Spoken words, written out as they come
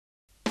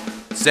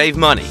Save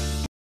money.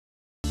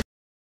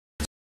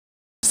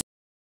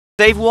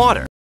 Save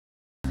water.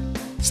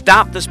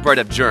 Stop the spread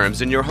of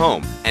germs in your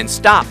home and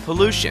stop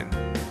pollution.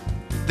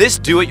 This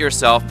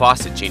do-it-yourself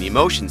Faucet Genie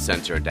motion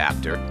sensor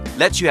adapter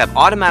lets you have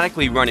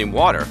automatically running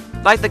water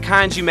like the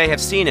kinds you may have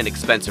seen in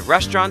expensive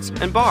restaurants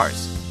and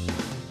bars.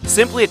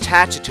 Simply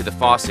attach it to the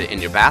faucet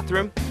in your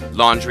bathroom,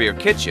 laundry, or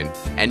kitchen,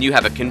 and you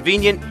have a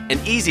convenient and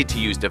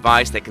easy-to-use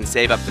device that can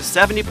save up to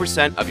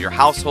 70% of your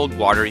household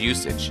water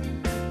usage.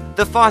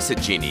 The Faucet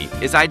Genie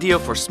is ideal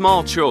for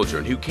small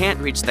children who can't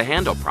reach the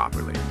handle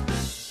properly,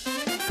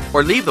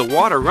 or leave the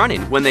water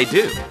running when they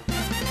do.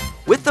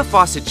 With the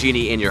Faucet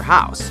Genie in your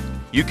house,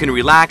 you can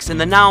relax in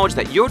the knowledge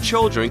that your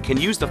children can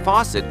use the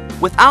faucet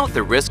without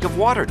the risk of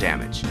water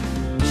damage.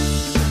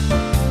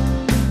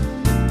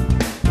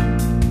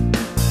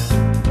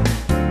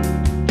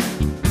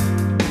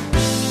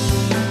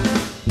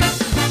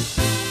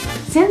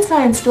 Since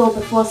I installed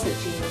the Faucet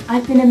Genie,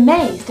 I've been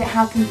amazed at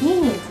how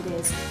convenient it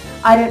is.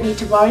 I don't need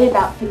to worry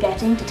about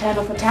forgetting to turn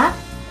off a tap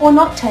or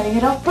not turning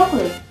it off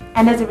properly,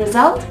 and as a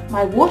result,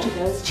 my water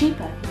goes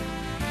cheaper.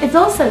 It's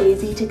also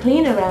easy to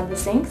clean around the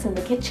sinks in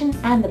the kitchen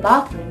and the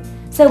bathroom,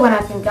 so when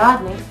I've been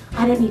gardening,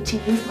 I don't need to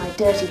use my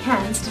dirty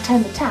hands to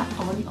turn the tap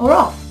on or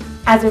off.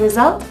 As a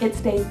result, it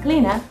stays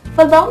cleaner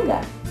for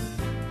longer.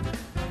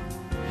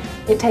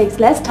 It takes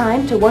less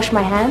time to wash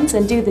my hands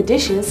and do the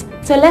dishes,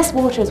 so less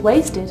water is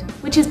wasted,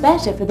 which is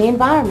better for the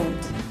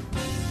environment.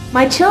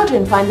 My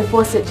children find the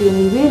Faucet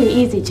Genie really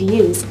easy to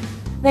use.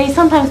 They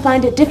sometimes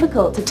find it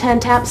difficult to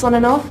turn taps on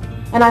and off,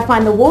 and I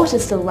find the water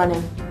still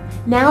running.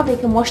 Now they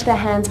can wash their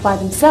hands by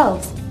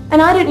themselves, and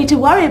I don't need to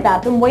worry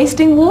about them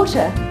wasting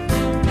water.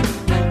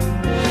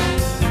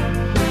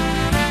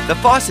 The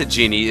Faucet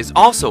Genie is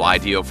also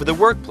ideal for the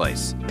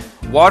workplace.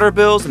 Water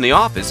bills in the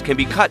office can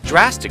be cut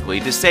drastically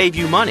to save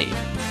you money,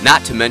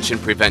 not to mention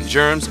prevent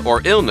germs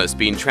or illness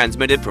being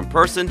transmitted from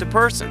person to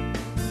person.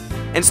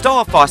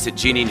 Install a Faucet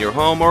Genie in your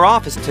home or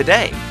office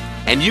today,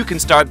 and you can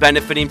start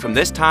benefiting from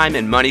this time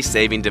and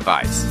money-saving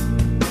device.